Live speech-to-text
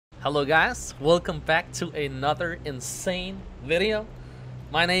Hello guys, welcome back to another insane video.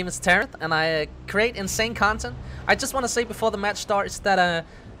 My name is Terrence and I create insane content. I just want to say before the match starts that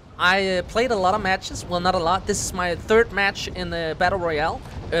I played a lot of matches. Well, not a lot. This is my third match in the Battle Royale.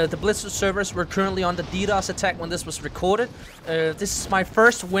 The Blizzard servers were currently under DDoS attack when this was recorded. This is my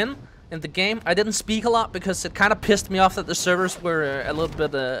first win in the game. I didn't speak a lot because it kind of pissed me off that the servers were a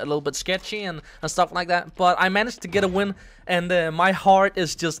little bit sketchy and stuff like that. But I managed to get a win, and my heart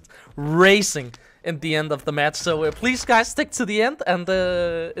is just racing in the end of the match. So please, guys, stick to the end, and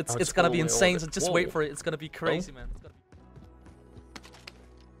it's gonna be insane. So just wait for it. It's gonna be crazy, man.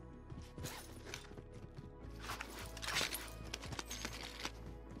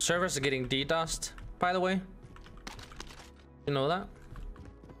 Servers are getting DDoSed, by the way. You know that?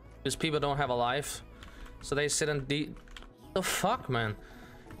 Because people don't have a life, so they sit and the fuck, man.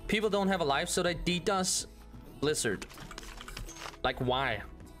 People don't have a life, so they DDoS Blizzard. Like, why?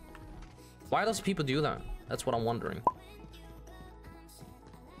 Why does people do that? That's what I'm wondering.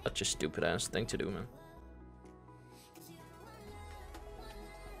 Such a stupid ass thing to do, man.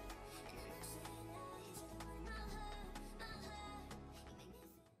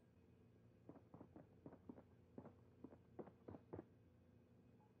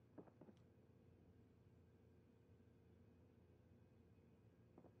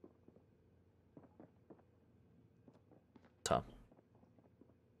 Top.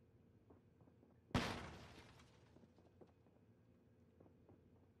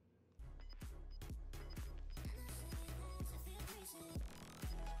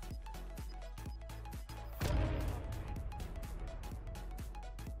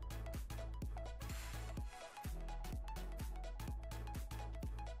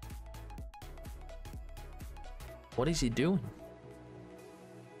 What is he doing?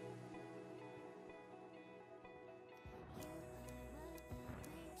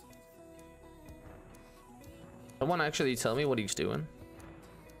 Someone actually tell me what he's doing.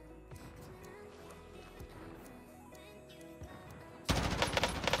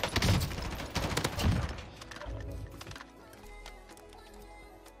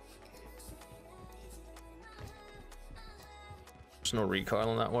 There's no recoil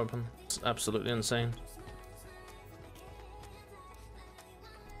on that weapon. It's absolutely insane.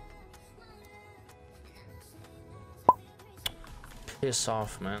 Piss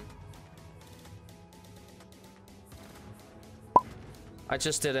off, man. I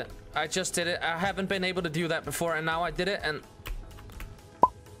just did it. I just did it. I haven't been able to do that before, and now I did it, and...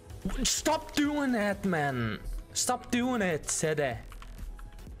 Stop doing that, man. Stop doing it, today.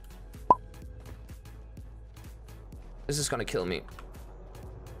 This is gonna kill me.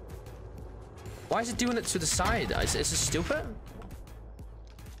 Why is it doing it to the side? Is it stupid?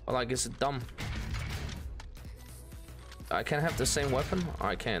 Or like, is it dumb? I can't have the same weapon? Oh,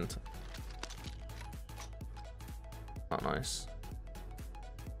 I can't. Not nice.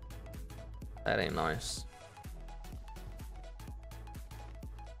 That ain't nice.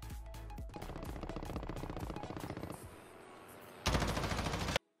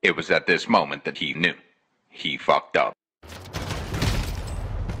 It was at this moment that he knew. He fucked up.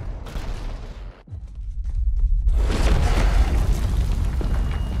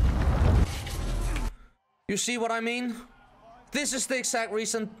 You see what I mean? This is the exact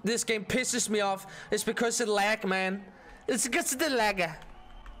reason this game pisses me off. It's because it lag, man. It's because of the lag.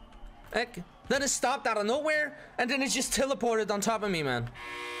 Like, then it stopped out of nowhere, and then it just teleported on top of me, man.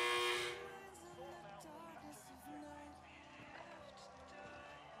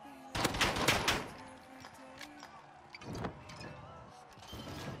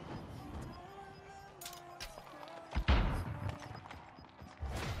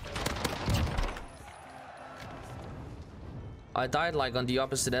 I died like on the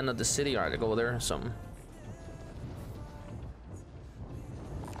opposite end of the city. I had to go there or something.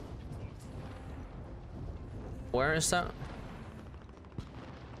 Where is that?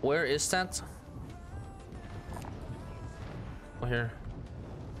 Where is that? Oh, here.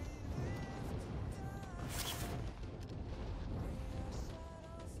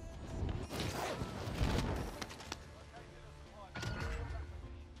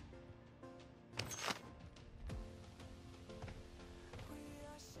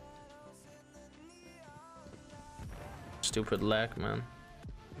 Stupid lag, man.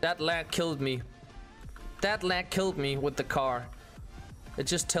 That lag killed me. That lag killed me with the car. It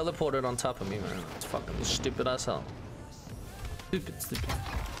just teleported on top of me, man. It's fucking stupid as hell. Stupid, stupid.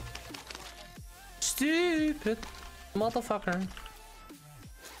 Stupid. Motherfucker.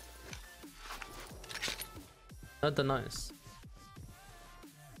 Not the nice.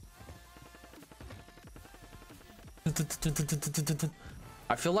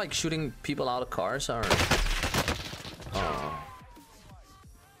 I feel like shooting people out of cars are... Oh.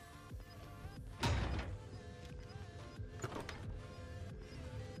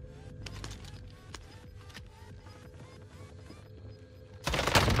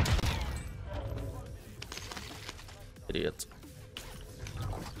 Idiot.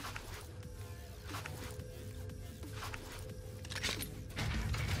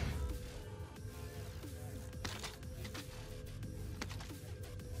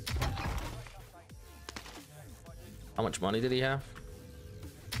 How much money did he have?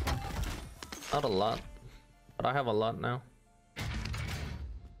 Not a lot, but I have a lot now.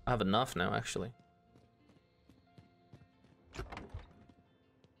 I have enough now, actually.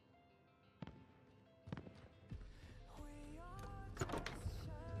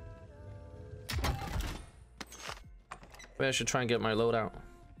 Maybe I should try and get my loadout.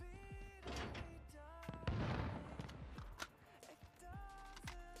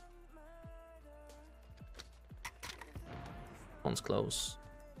 One's close.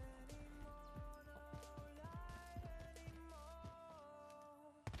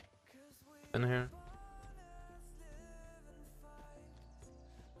 In here.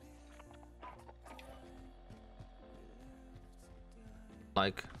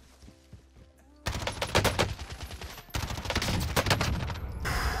 Like.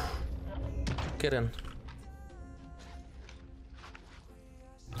 Get in.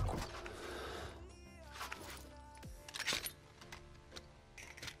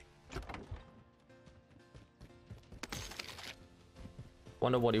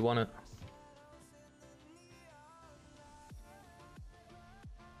 Wonder what he wanted.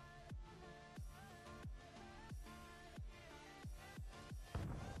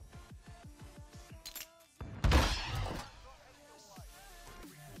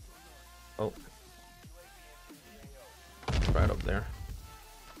 Oh. Right up there.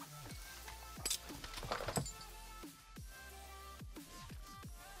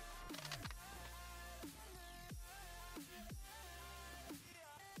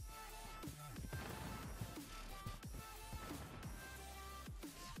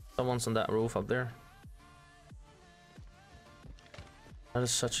 Someone's on that roof up there. That is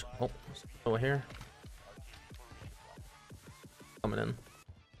such... Oh, over here. Coming in.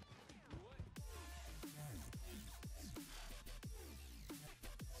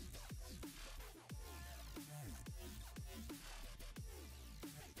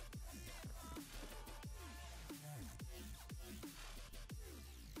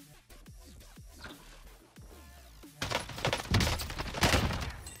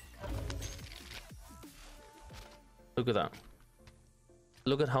 Look at that.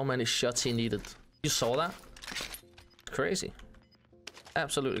 Look at how many shots he needed. You saw that? Crazy.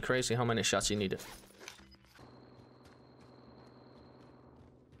 Absolutely crazy how many shots he needed.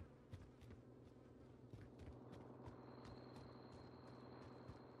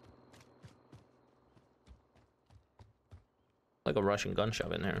 Like a Russian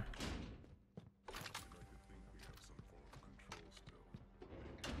gunshot in here.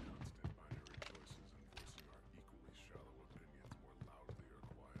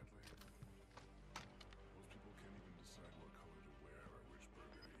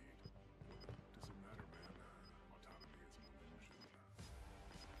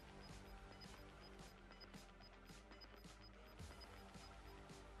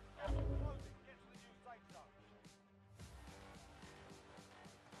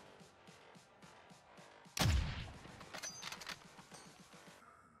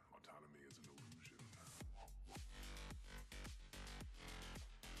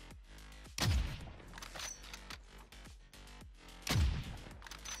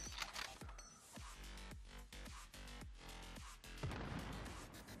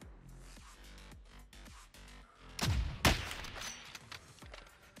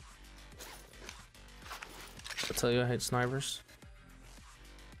 I tell you I hate snipers.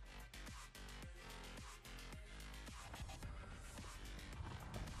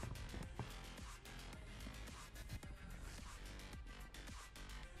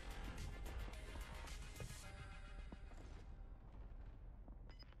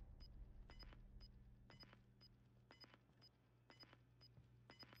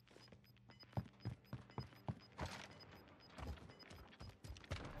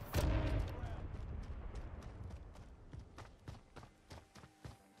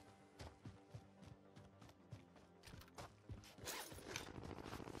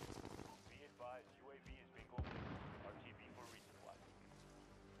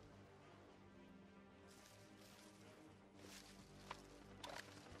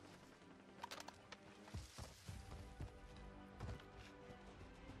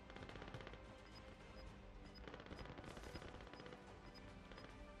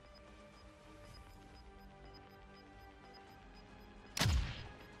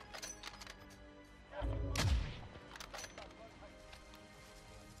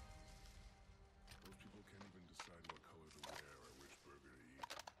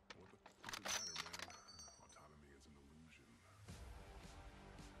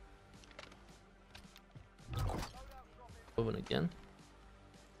 Moving again.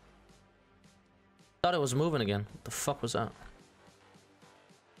 Thought it was moving again. What the fuck was that?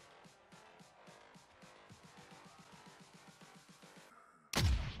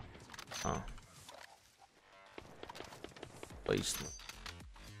 Oh. Waste.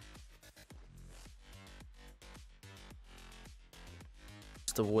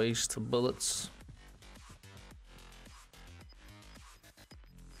 It's the waste of bullets.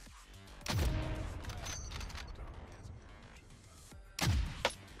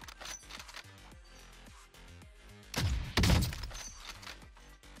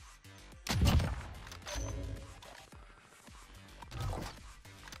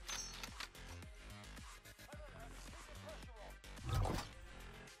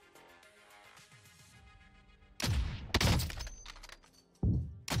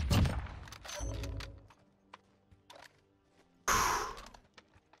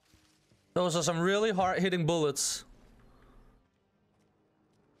 Those are some really hard-hitting bullets.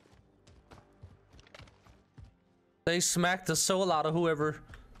 They smacked the soul out of whoever.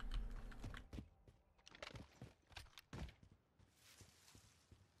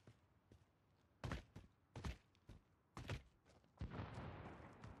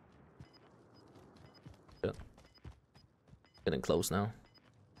 Yeah. Getting close now.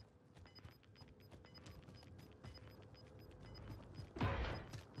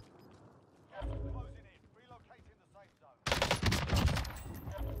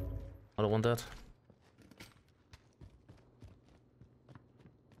 I don't want that.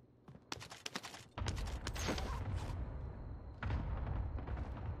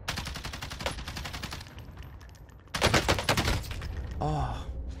 Oh.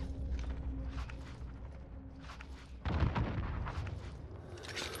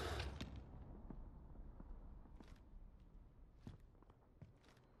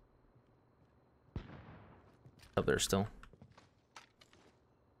 Up there still.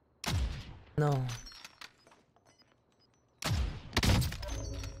 No.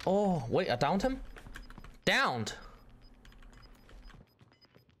 Oh, wait, I downed him? Downed!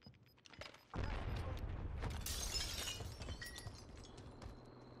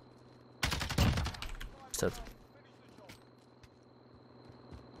 Dead.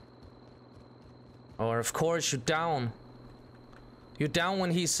 Or of course you're down. You're down when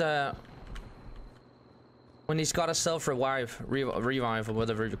he's got a self-revive, revive or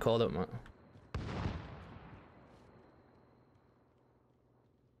whatever you call it, man.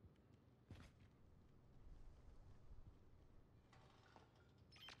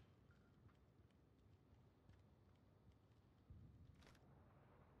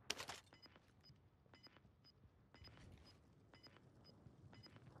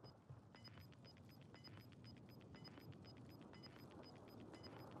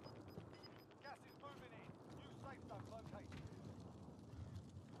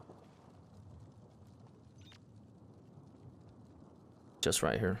 Just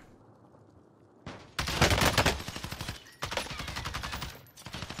right here.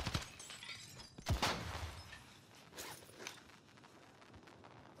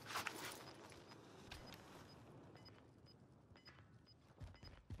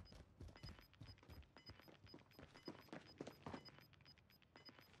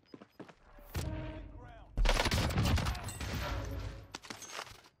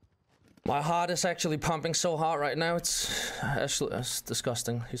 My heart is actually pumping so hard right now, it's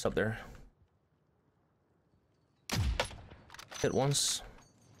disgusting. He's up there. Hit once.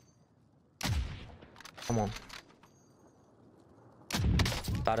 Come on.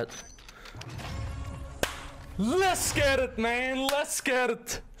 Got it. Let's get it, man! Let's get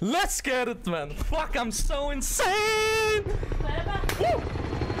it! Let's get it, man! Fuck, I'm so insane! Woo!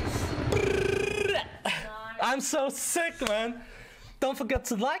 I'm so sick, man! Don't forget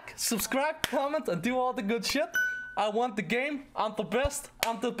to like, subscribe, comment, and do all the good shit. I want the game. I'm the best.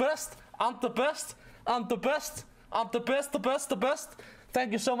 I'm the best. I'm the best. I'm the best. I'm the best, the best, the best.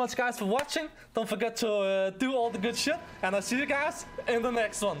 Thank you so much, guys, for watching. Don't forget to do all the good shit. And I'll see you guys in the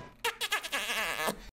next one.